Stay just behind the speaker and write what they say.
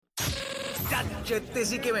Chacho, este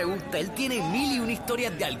sí que me gusta. Él tiene 1001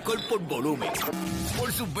 historias de alcohol por volumen.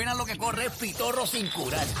 Por sus venas lo que corre es pitorro sin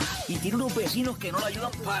curar. Y tiene unos vecinos que no lo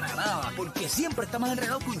ayudan para nada, porque siempre está más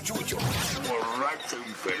enredado que un chucho. Borracho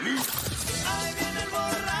infeliz. Ahí viene el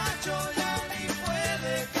borracho, ya ni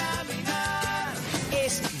puede caminar.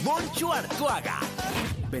 Es Moncho Artuaga.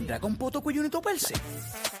 ¿Vendrá con Potoko y Unito Perse?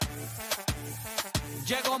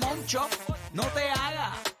 Llegó Moncho, no te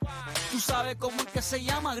hagas. Tú sabes cómo es que se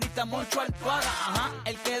llama, grita Moncho Artuaga. Ajá,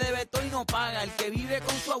 el que debe todo y no paga. El que vive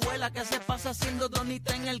con su abuela, que se pasa haciendo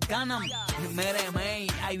donita en el canam. Meremey,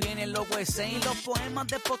 ahí viene el loco ese. Y los poemas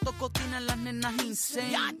de Potoko tienen las nenas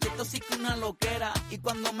insane. Esto sí que una loquera. Y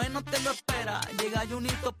cuando menos te lo esperas, llega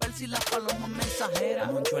Junito Percy y las palomas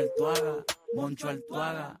mensajeras. Moncho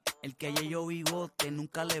Artuaga, el que yo bigote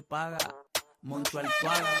nunca le paga. Moncho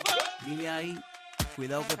Artuaga, dile ahí.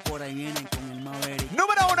 Cuidado que por ahí vienen con el Maverick.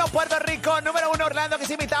 Número 1 Puerto Rico, número 1 Orlando, que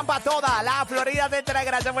sí mi Tampa, toda la Florida te trae.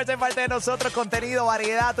 Gracias por ser parte de nosotros. Contenido,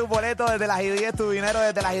 variedad, tu boleto desde las I-10, tu dinero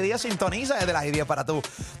desde las I-10, sintoniza desde las I-10 para tus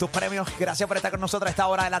premios. Gracias por estar con nosotros a esta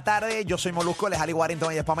hora de la tarde. Yo soy Molusco, él es Ali Warrington,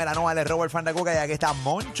 ella es Pamela Noa, él es Robert Fandacuca, y aquí está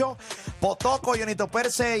Moncho, Potoko, Unito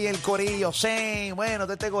Perse y el corillo Zen. Bueno,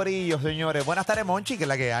 todo este corillo, señores. Buenas tardes, Monchi, que es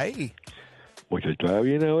la que hay. Pues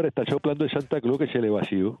todavía viene ahora, está soplando el Santa Claus que se le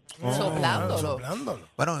vació. Soplándolo.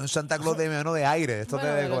 Bueno, un Santa Claus de menos de aire, esto te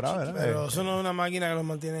decorado, ¿verdad? Pero eso no es una máquina que los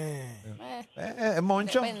mantiene. Es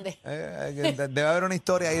Moncho. Depende. Debe haber una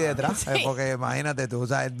historia ahí detrás, porque imagínate tú,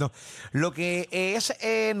 ¿sabes? No, lo que es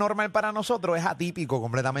normal para nosotros es atípico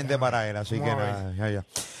completamente para él, así que nada, ya.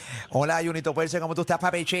 Hola, Junito Perse, ¿cómo tú estás,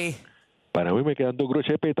 papeche? Para mí me quedan 2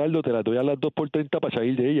 gruesas de petardo, te las doy a las 2 por 30 para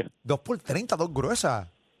salir de ella. 2 por 30, 2 gruesas.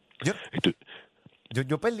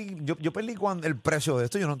 Yo perdí el precio de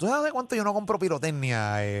esto. ¿Tú sabes de cuánto yo no compro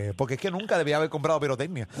pirotecnia? Porque es que nunca debía haber comprado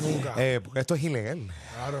pirotecnia. Nunca. Porque esto es ilegal.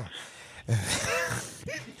 Claro.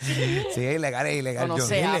 Sí, es ilegal. No John.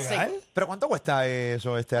 se hace. ¿Ilegal? ¿Pero cuánto cuesta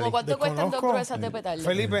eso, Ali? ¿Cuánto cuestan 2 Desconozco. gruesas de petardo?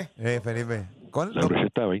 Felipe. Felipe. La gruesa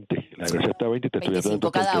está a 20. La gruesa está a 20 y te estoy dando 25 2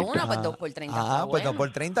 por cada 30. una, pues 2 por 30. Ah, pues 2 bueno.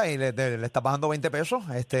 por 30 y le está pagando 20 pesos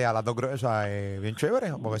a las 2 gruesas. Bien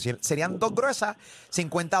chévere. Porque serían 2 gruesas,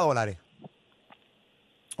 $50.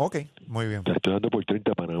 Ok, muy bien. Te estoy dando por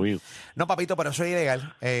 30 para mí. No, papito, pero eso es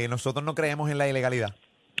ilegal. Nosotros no creemos en la ilegalidad.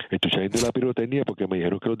 Estoy saliendo de la pirotecnia porque me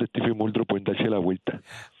dijeron que los de Stephen Muldrow pueden darse la vuelta.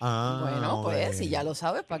 Bueno, pues si ya lo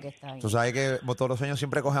sabes, ¿para qué está ahí? Tú sabes que todos los años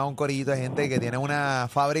siempre cogen a un corillito de gente que tiene una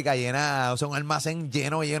fábrica llena, o sea, un almacén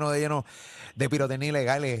lleno de pirotecnia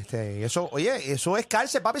ilegal. Y eso, oye, eso es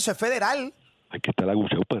cárcel, papi, eso es federal. Hay que estar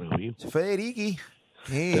aguzado para mí. Eso es Federici.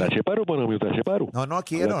 Sí. ¿Te la separo para mí o te la separo? No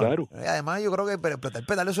quiero. Habla claro. Además, yo creo que el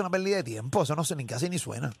petardo es una pérdida de tiempo. Eso no sé ni casi ni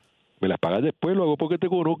suena. Me las pagas después, lo hago porque te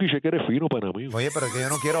conozco y sé que eres fino para mí. Oye, pero es que yo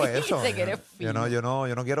no quiero eso. Sé que eres yo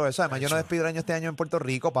no quiero eso. Además, yo no despido el año este año en Puerto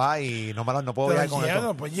Rico, pa, y no puedo viajar con ya esto.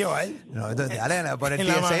 no puedes llevar. No, entonces, dale, por el En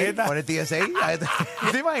la TSA, maleta. por el TSA.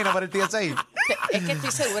 ¿Tú te imaginas por el TSA? Es que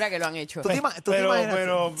estoy segura que lo han hecho. ¿Tú te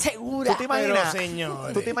imaginas? Segura. ¿Tú te imaginas? Pero,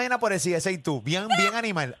 señores. ¿Tú te imaginas por el TSA tú, bien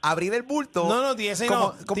animal, abrir el bulto? No, TSA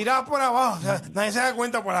no. Tirado por abajo. O sea, nadie se da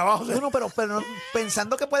cuenta por abajo. No, pero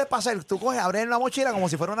pensando que puede pasar, tú coges, abres la mochila como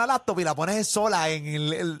si fuera una laptop y la pones sola en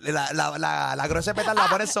la gruesa de petal, la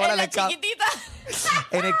pones sola en en la el cajón. chiquitita.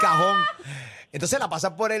 En el cajón. Entonces la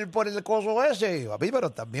pasas por el coso ese, papi,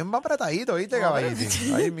 pero también va apretadito, ¿viste,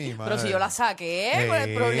 caballito? Ay, mi madre. Pero si yo la saqué, ¿cuál es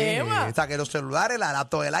el problema? Saqué los celulares, la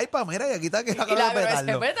laptop del iPad, mira, y aquí está que Y la gruesa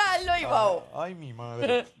de petardo y vamos. Ay, mi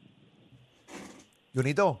madre.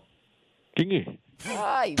 Junito. ¿Quién es?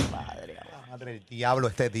 Ay, madre. Madre del diablo,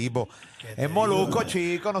 este tipo. Es Molusco,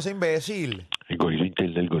 chico, no sea imbécil. El golito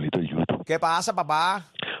internet, el golito del YouTube. ¿Qué pasa, papá?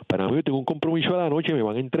 Para mí, yo tengo un compromiso a la noche, me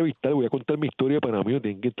van a entrevistar, voy a contar mi historia. Para mí,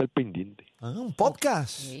 tienen que estar pendientes. Un podcast.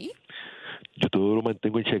 ¿Sí? Yo todo lo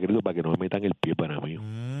mantengo en secreto para que no me metan el pie para mí.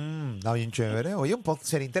 Está bien chévere. Oye,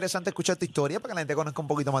 sería interesante escuchar tu historia para que la gente conozca un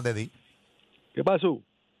poquito más de ti. ¿Qué pasó?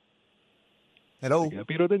 Hello. Me queda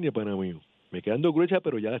pirotecnia para mí. Me quedan 2 gruesas,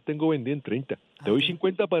 pero ya las tengo vendidas en 30. Te doy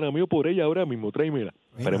 50 para mí o por ella ahora mismo, tráemela.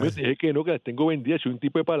 Para mí te dije que no, que las tengo vendidas. Soy un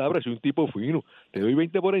tipo de palabras, soy un tipo fino. Te doy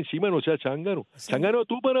 20 por encima, no seas chángano. Chángano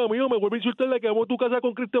tú para mí, me vuelve a insultar la que amo tu casa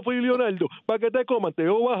con Christopher y Leonardo. Para que te coman, te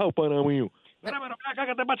dejo bajado para mí. Mira, pero acá,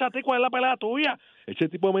 ¿qué te pasa a ti? ¿Cuál es la pelea tuya? Ese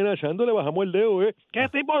tipo amenazando, le bajamos el dedo, ¿eh? ¿Qué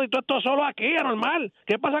tipo? Si tú estás solo aquí, anormal.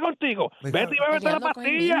 ¿Qué pasa contigo? Vete y bébete la Peleando con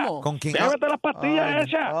él pastilla. mismo. ¿Con quién? Bébete las pastillas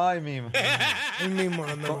esas. Ay, mi madre. Él mismo.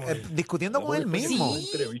 Discutiendo con él mismo.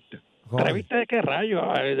 Entrevista. ¿Entrevista de qué rayo?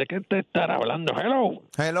 ¿De qué te estará hablando? Hello.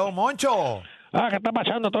 Hello, Moncho. ¿Qué está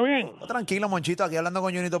pasando? ¿Todo bien? Tranquilo, Monchito, aquí hablando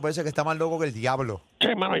con Junito Pérez, que está más loco que el diablo. Sí,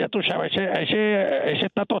 mano, ya tú sabes, ese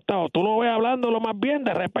está tostado. Tú lo ves hablando lo más bien,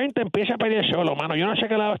 de repente empieza a pedir solo, mano. Yo no sé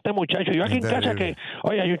qué le da a este muchacho. Yo aquí en casa que,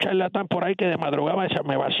 oye, hay un charlatán por ahí que de madrugada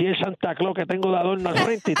me vacía el Santa Claus que tengo de adorno al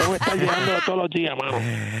frente y tengo que estar llevándolo todos los días, mano.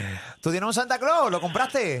 ¿Tú tienes un Santa Claus? ¿Lo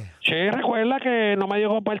compraste? Sí, recuerda que no me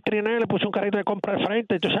llegó para el trineo, le puse un carrito de compra al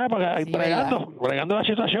frente, tú sabes, porque Sí, bregando la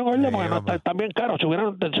situación, oye, porque no están bien caros,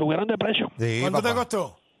 subieron de precio. Sí, ¿Cuánto papá. te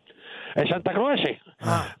costó? El Santa Claus ese,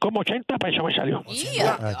 como 80 pesos me salió. ¡Y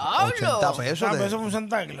a 80 diablo! pesos. Eso es un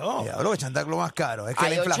Santa Claus. Diablo, que Santa Claus más caro. Es que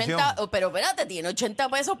Hay la inflación. 80, pero espérate, tiene 80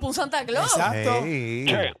 pesos por un Santa Claus. Exacto. Sí.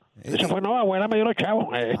 Sí. Eso fue, no, abuela me dio los chavos,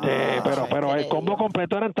 pero el combo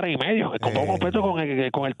completo eran 3.5. El combo completo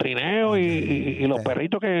con el trineo y los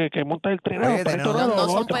perritos que montan el trineo. Oye, Los perritos No, los no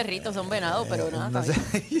son otros. perritos, son venados, pero nada. No está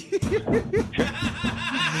sé.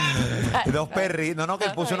 Dos perritos. No, que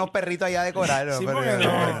él puso unos perritos allá a decorar. Sí, pero, porque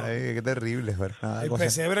no. ay, qué terrible. Pero nada, El cosa-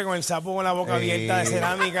 pesebre con el sapo con la boca abierta de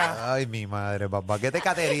cerámica. Ay, mi madre, papá. ¿Qué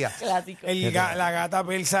tecatería? Clásico. La gata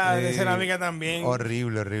persa de cerámica también.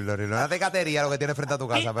 Horrible, horrible, horrible. Una tecatería lo que tienes frente a tu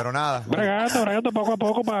casa, pero nada. Bregando poco a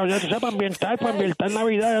poco para ambientar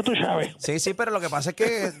Navidad, ya tú sabes. Sí, sí, pero lo que pasa es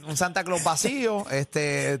que un Santa Claus vacío,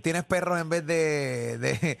 tienes perros en vez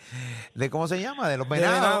de ¿cómo se llama? De los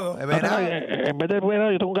venados. venado. Venado. En vez de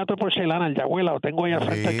venado, yo tengo un gato de porcelana, el de abuela, lo tengo ahí al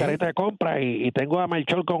frente del carrete de compra y tengo a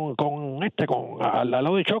Melchor al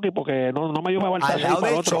lado de Chucky porque no me ayuda a baltar Al lado para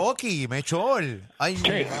el de otro. Chucky, Mechol. Ay, mi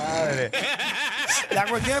Sí. madre. La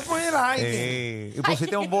cuestión es poner aire. Y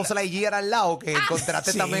pusiste un Buzz Lightyear al lado que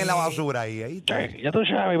encontraste sí. también en la basura ahí. Ahí está. Sí, ya tú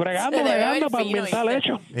sabes, bregando Se le ve el para fino, ambientar ¿viste?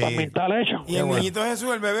 hecho. Para ambientar hecho. Y el niñito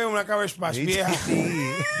Jesús, el bebé, una Cabbage Patch Sí, vieja.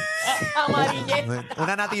 sí. Amarilleta.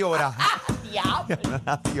 Una natiora. Diablo. Una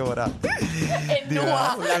natiora.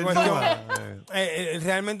 Ennúa. La cuestión,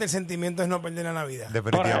 realmente el sentimiento es no perder la Navidad. Por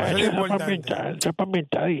Definitivamente. Eso es eso es para importante. ambientar, eso es para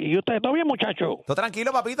ambientar. ¿Y usted, todo bien, muchacho? Todo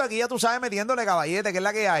tranquilo, papito. Aquí ya tú sabes, metiéndole caballete, que es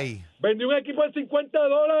la que hay. Vendí un equipo de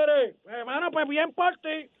 $50. Hermano, pues bien por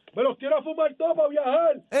ti. Me los quiero fumar todos para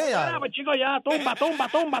viajar. Ah, pues chico, ya,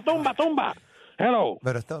 tumba. Hello.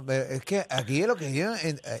 Pero esto, es que aquí es lo que yo,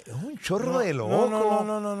 es un chorro de loco.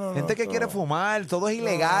 No, Gente que quiere fumar, todo es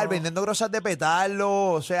ilegal, vendiendo grosas de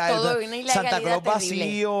petarlo, o sea, Todo una ilegalidad Santa Claus terrible.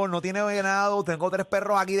 vacío, no tiene venado, tengo 3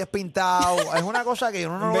 perros aquí despintados. Es una cosa que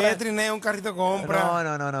uno no En lo vez de trineo, un carrito de compra.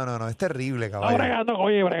 No, es terrible, No,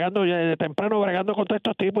 caballo. bregando ya de temprano, bregando con todos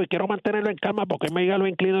estos tipos y quiero mantenerlo en calma porque me diga lo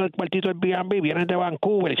inclino del cuartito del B&B, vienen de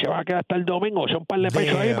Vancouver y se van a quedar hasta el domingo, son un par de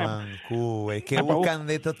pesos ahí. De Vancouver, ¿qué me pregunto. buscan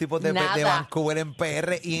de estos tipos de Nada. Vancouver en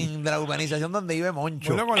PR y en la urbanización donde vive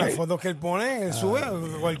Moncho? Bueno, con las fotos que él pone, él sube,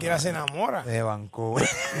 cualquiera se enamora. De Vancouver.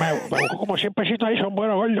 Me busco como 100 pesitos ahí, son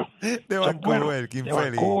buenos, gordo. De Son Vancouver, buenos. qué De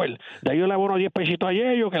infeliz. Vancouver. De ahí yo le abono 10 pesitos a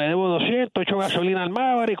Yello, que le debo 200, echo gasolina al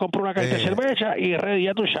Maverick, compro una carta de cerveza y ready,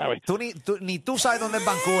 ya tú sabes. Ni tú sabes dónde es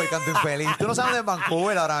Vancouver, canto infeliz. Tú no sabes dónde es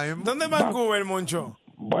Vancouver ahora mismo. ¿Dónde es Vancouver, Moncho?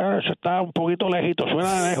 Bueno, eso está un poquito lejito,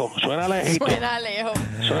 suena lejito. Suena lejos.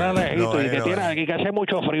 Suena lejito No, y que no, tiene no. aquí que hace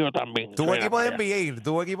mucho frío también. Tuvo Suena equipo de para allá. NBA,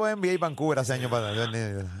 tuvo equipo de NBA Vancouver hace años para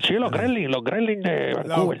Sí, los Gremlins de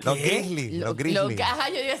Vancouver. Los Grizzlies, los Grizzlies. Ajá,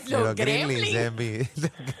 yo digo, los Grizzlies de gremlins.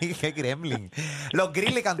 NBA. ¿Qué Gremlin? Los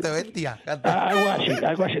Grizzlies, cante bestia. Algo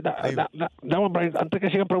así. Dame un break, antes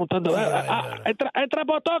que sigan preguntando. Entra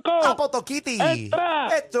Potoko. ¡Ah, Potokiti! ¡Entra!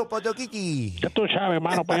 ¡Esto, Potokiki! Ya tú sabes,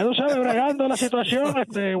 hermano, pues ya tú sabes, bregando la situación,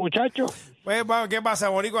 muchacho. Pues, ¿qué pasa,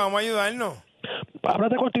 Boricua? Vamos a ayudarnos.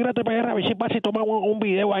 Háblate con Tírate PR, a ver si pasa y toma un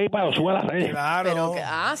video ahí para lo sube a las redes. Claro.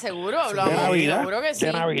 Pero seguro, lo De Navidad, seguro que sí.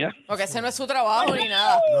 de Navidad. Porque ese no es su trabajo ni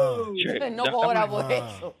nada. Sí, Él no ya cobra estamos- por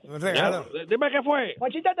eso. Un regalo. Dime qué fue.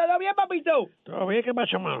 Mochita, ¿todo bien, papito? ¿Todo bien? ¿Qué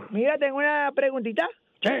pasa, mano? Mira, tengo una preguntita.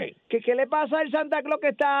 Sí. ¿Qué le pasa al Santa Claus que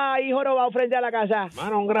está ahí jorobado frente a la casa?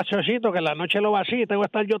 Mano, un graciosito que en la noche lo vacío y tengo que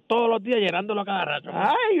estar yo todos los días llenándolo cada rato.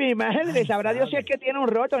 Ay, mi madre, sabrá Dios si es que tiene un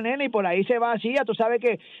roto, nene, y por ahí se vacía. Tú sabes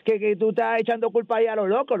que tú estás echando culpa ahí a lo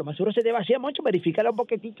loco. Lo más seguro se te vacía mucho, verifícalo un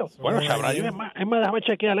poquitito. Bueno, sabrá Dios, es más, déjame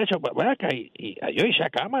chequear eso. Pues, ven acá, yo hice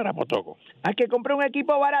a cámara, Potoko. Hay que comprar un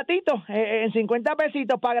equipo baratito, en 50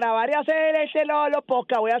 pesitos, para grabar y hacer los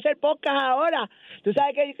podcasts. Voy a hacer podcast ahora. Tú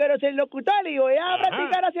sabes que yo quiero ser locutor y voy a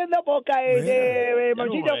practicar haciendo podcast,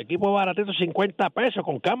 Monchito. El equipo baratito, 50 pesos,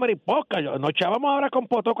 con cámara y podcast. Nos chavamos ahora con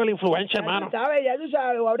Potoko, el influencer, hermano. Ya tú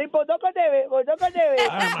sabes, voy a abrir Potoko TV.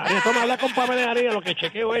 Ay, María, esto me habla con Pamela Arias, lo que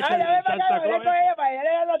chequeo es Ay, ya ven para acá, Santa hablé Claus. con ella para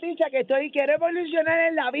darle la noticia que quiero evolucionar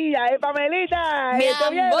en la vida, Pamelita. Mi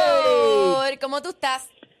 ¿Esto bien? amor, ¿cómo tú estás?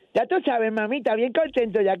 Ya tú sabes, mamita, bien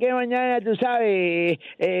contento, ya que mañana, tú sabes,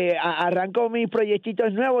 arranco mis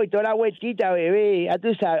proyectitos nuevos y toda la vueltita, bebé. Ya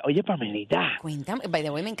tú sabes. Oye, Pamelita. Cuéntame, by the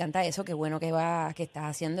way, me encanta eso, qué bueno que estás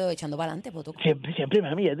haciendo, echando para adelante, Potoko. Siempre,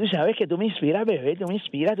 mami, ya tú sabes que tú me inspiras, bebé, tú me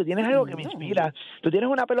inspiras, tú tienes algo que me inspira. Tú tienes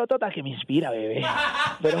una pelotota que me inspira, bebé.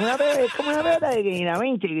 Pero es como una pelota de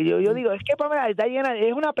genuinamente, que yo digo, es que Pamela está llena,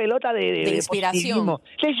 es una pelota de inspiración.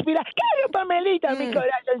 Se inspira, claro, Pamelita, mi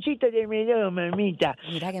corazoncito de melón, mamita.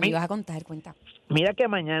 Mira, que me ibas a contar, cuenta. Mira que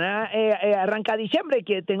mañana arranca diciembre,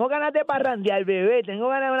 que tengo ganas de parrandear, bebé. Tengo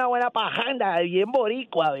ganas de una buena pajanda, bien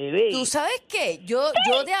boricua, bebé. ¿Tú sabes qué? Yo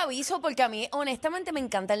te aviso porque a mí, honestamente, me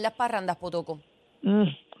encantan las parrandas, Potoko.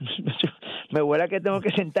 Me huele que tengo que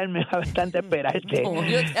sentarme bastante a esperarte. No,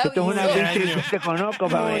 yo te Esto es una aviso. pizza, te conozco,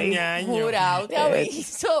 bebé. Jurado, te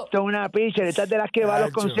aviso. Esto es una pizza, estás de las que va a los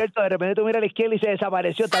Chacho. conciertos, de repente tú miras a la izquierda y se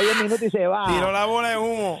desapareció, está 10 minutos y se va. Tiró la bola de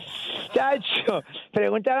humo. Chacho,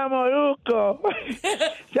 pregúntale a Molusco.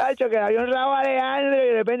 Chacho, que había un rabo Alejandro y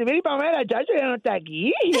de repente, mira, y Pamela, chacho, ya no está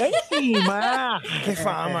aquí. Ay, ma. Qué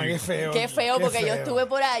fama, qué feo. Qué feo, porque yo feo. estuve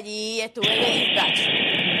por allí, estuve en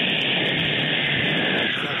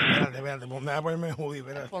Espérate, me voy a ponerme el hoodie,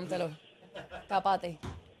 espérate. Póntelo. Tapate.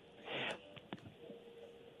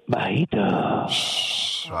 Bajito.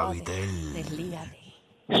 Suavitel. Deslígate.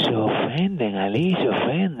 Se ofenden, Ali, se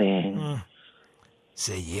ofenden.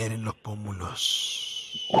 Se hieren los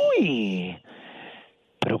pómulos. Uy.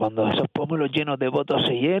 Pero cuando esos pómulos llenos de votos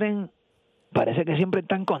se hieren, parece que siempre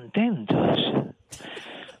están contentos.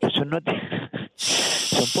 Eso no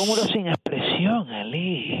son pómulos sin expresión,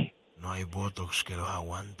 Ali. No hay botox que los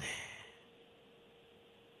aguante.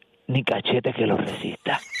 Ni cachete que los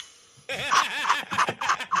resista.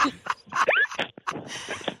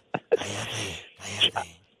 Cállate.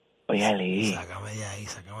 Oye, Ali. Sácame de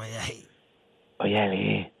ahí. Oye,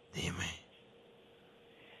 Ali. Dime,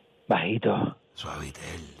 Bajito.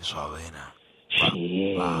 Suavitel, Suavena.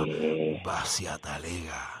 Sí. Vacia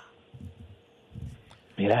talega.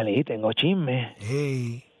 Mira, Ali, tengo chisme.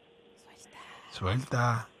 Ey.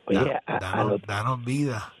 Suelta. Oye, danos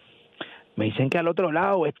vida. Me dicen que al otro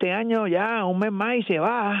lado, este año ya, un mes más y se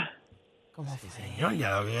va. Señor,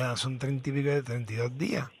 ya lo que quedan son 30 y pico de 32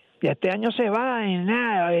 días. Ya este año se va en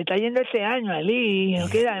nada. Está yendo este año, Ali. No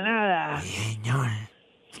queda nada. Señor.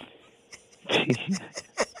 Sí.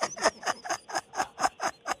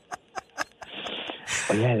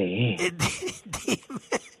 Oye, Ali.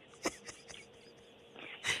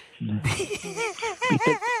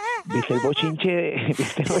 ¿Viste el bochinche?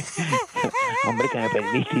 Hombre, que me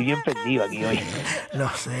perdí. Estoy bien perdido aquí hoy. Lo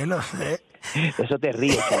sé. Eso te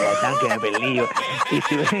ríes, charlatán, que me perdí yo. Y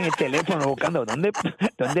estuve en el teléfono buscando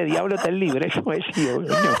 ¿dónde diablo está el libreto ese? Yo,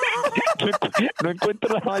 no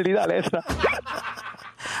encuentro la maldita letra.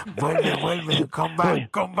 Vuelve. Come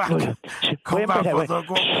back. Voy a empezar,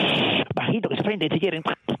 Potoko. Bajito, que se prende si quieren.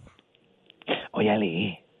 Oye,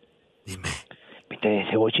 Ali. Dime. Viste,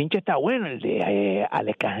 ese bochinche está bueno, el de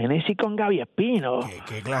Alexa Genesis con Gaby Espino.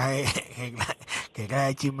 ¿Qué clase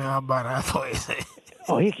de chisme más barato ese?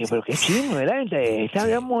 Oye, pero qué chingo, ¿verdad? Esta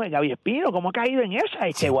Gaby Espino, ¿cómo ha caído en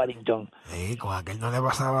esa, Waddington? Sí, con aquel no le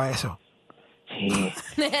pasaba eso. Sí.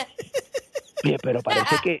 Oye, pero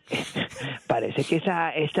parece que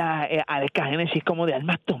esa Alexa Genesis como de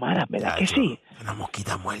almas tomadas, ¿verdad que sí? Una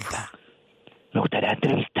mosquita muerta. Me gustaría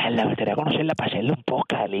entrevistarla, me gustaría conocerla para hacerle un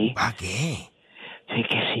podcast, Ali. ¿Para qué? Sí,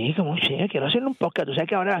 que sí, como sí, quiero hacerle un podcast. Tú sabes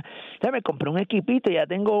que ahora me compré un equipito y ya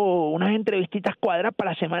tengo unas entrevistitas cuadradas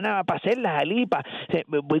para la semana para hacerlas, Ali.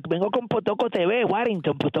 Vengo con Potoko TV,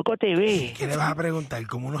 Warrington, Potoko TV. ¿Qué le vas a preguntar?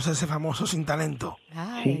 ¿Cómo uno se hace famoso sin talento?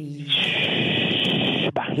 Ay. Sí.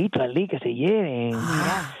 Bajito, Ali, que se lleven.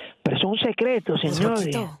 Pero eso es un secreto,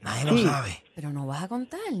 señores. Nadie lo sabe. Pero no vas a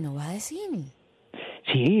contar, no vas a decir.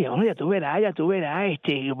 Sí, bueno, ya tú verás,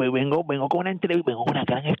 vengo con una entrevista, vengo con una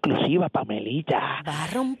gran exclusiva, Pamelita. Vas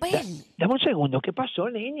a romper. Dame un segundo, ¿qué pasó,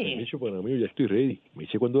 nene? De hecho, para mí, ya estoy ready. Me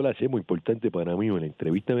dice cuándo la hacemos, importante para mí. En la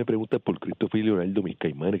entrevista me preguntan por Christopher y Leonardo, mis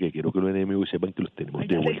caimanes, que quiero que los enemigos sepan que los tenemos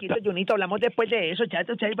de vuelta. Junito, hablamos después de eso,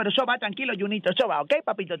 chato, pero eso va, tranquilo, Junito, eso va, ¿ok,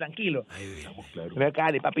 papito, tranquilo? Estamos claros. Ven acá,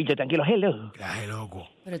 papito, tranquilo, hello. Claje loco.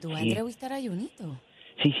 Pero tú vas a Sí. entrevistar a Junito.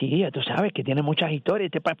 Sí, ya tú sabes que tiene muchas historias,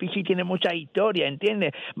 este papi sí tiene muchas historias,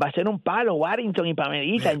 ¿entiendes? Va a ser un palo, Warrington y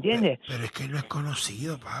Pamelita, ¿entiendes? Pero es que él no es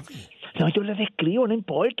conocido, papi. No, yo le describo, no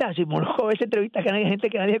importa. Si Molusco ve esa entrevista que hay gente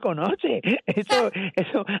que nadie conoce. Eso,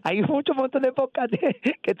 hay muchos montón de podcasts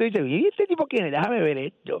que tú dices, ¿y este tipo quién es? Déjame ver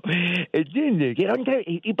esto. ¿Entiendes?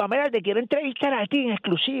 Y Pamela, te quiero entrevistar a ti en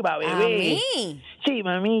exclusiva, bebé. ¿A mí? Sí,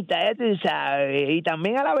 mamita, ya tú sabes. Y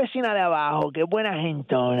también a la vecina de abajo, que es buena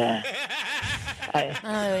gentona.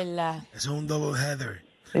 Ah, de verdad. Eso es un double header.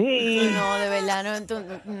 No, de verdad,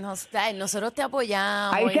 nosotros te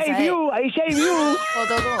apoyamos. I save you.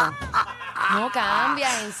 Potoko, no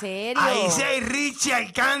cambias, en serio. Ahí sí hay Richie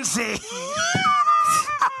alcance.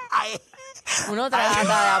 Uno trata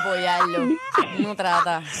de apoyarlo. Uno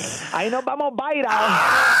trata. Ahí nos vamos viral.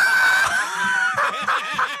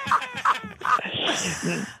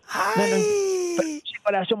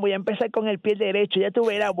 Corazón, voy a empezar con el pie derecho, ya tú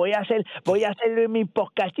verás, voy a hacer mis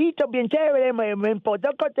podcastitos bien chéveres, en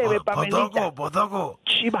Potoko TV, Pamelita. Potoko.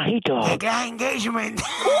 Sí, bajito. ¿De qué es engagement?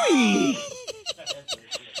 Uy.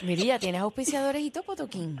 Mira, ¿tienes auspiciadores y todo,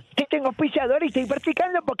 Potoquín? Sí, tengo auspiciadores y estoy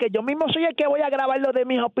practicando porque yo mismo soy el que voy a grabar lo de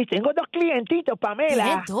mis auspiciadores. Tengo 2 clientitos, Pamela.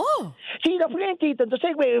 ¿Tienes 2? Sí, 2 clientitos.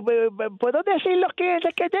 Entonces, ¿puedo decir los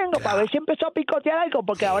clientes que tengo? Para ver si empezó a picotear algo,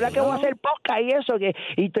 porque ahora que voy a hacer podcast y eso,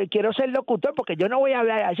 quiero ser locutor, porque yo no voy a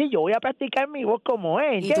hablar así, yo voy a practicar mi voz como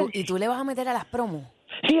es. ¿Y tú le vas a meter a las promos?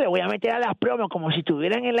 Sí, le voy a meter a las promos como si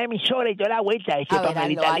estuvieran en la emisora y toda la vuelta. A ver,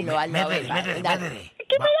 hazlo. Métele.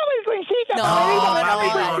 ¿Qué me da vergüencita? No.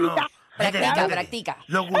 Practica.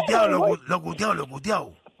 Locuteado.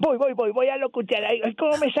 Voy a locutear. Ay,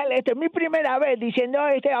 ¿cómo me sale esto? Es mi primera vez diciendo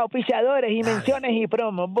auspiciadores y menciones y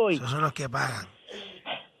promos. Voy. Esos son los que pagan.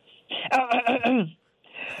 Ay,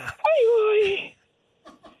 voy.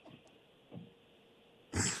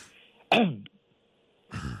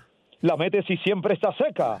 La metes y siempre está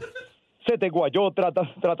seca. Se te guayó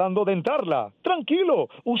tratando de entrarla. Tranquilo,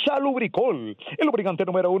 usa Lubricol, el lubricante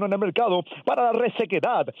número 1 en el mercado para la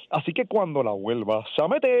resequedad. Así que cuando la vuelvas a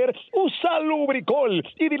meter, usa Lubricol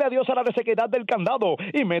y dile adiós a la resequedad del candado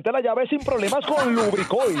y mete la llave sin problemas con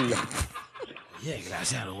Lubricol. Oye,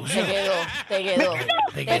 gracias, Lucio. Te quedó.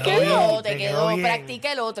 bien.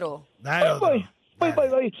 Practica el otro. Dale, Voy.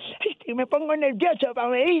 Ay, me pongo nervioso,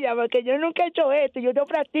 Pamelita, porque yo nunca he hecho esto. Yo no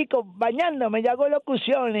practico bañándome, yo hago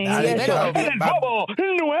locuciones. Dale, y eso.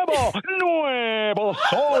 Nuevo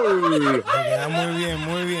Sol. Te queda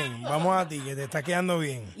muy bien. Vamos a ti, que te está quedando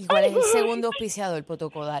bien. ¿Y cuál es el segundo auspiciador,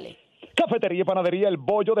 Potoko? Dale. Cafetería y panadería El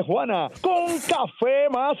Bollo de Juana, con café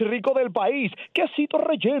más rico del país, quesitos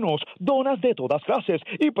rellenos, donas de todas clases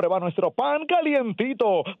y prueba nuestro pan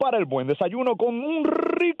calientito para el buen desayuno con un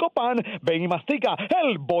rico pan. Ven y mastica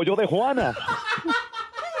El Bollo de Juana.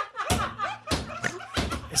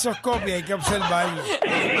 Esos copias hay que observarlos.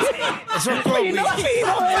 Esos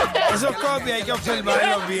copias hay que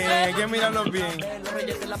observarlos bien, hay que mirarlos bien. Los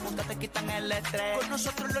reyes de la punta te quitan el estrés. Con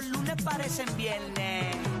nosotros los lunes parecen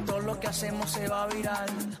viernes. Todo lo que hacemos se va a viral.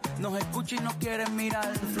 Nos escucha y nos quieren mirar.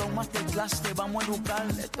 Flow Masterclass te vamos a educar.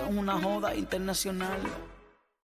 Esto es una joda internacional.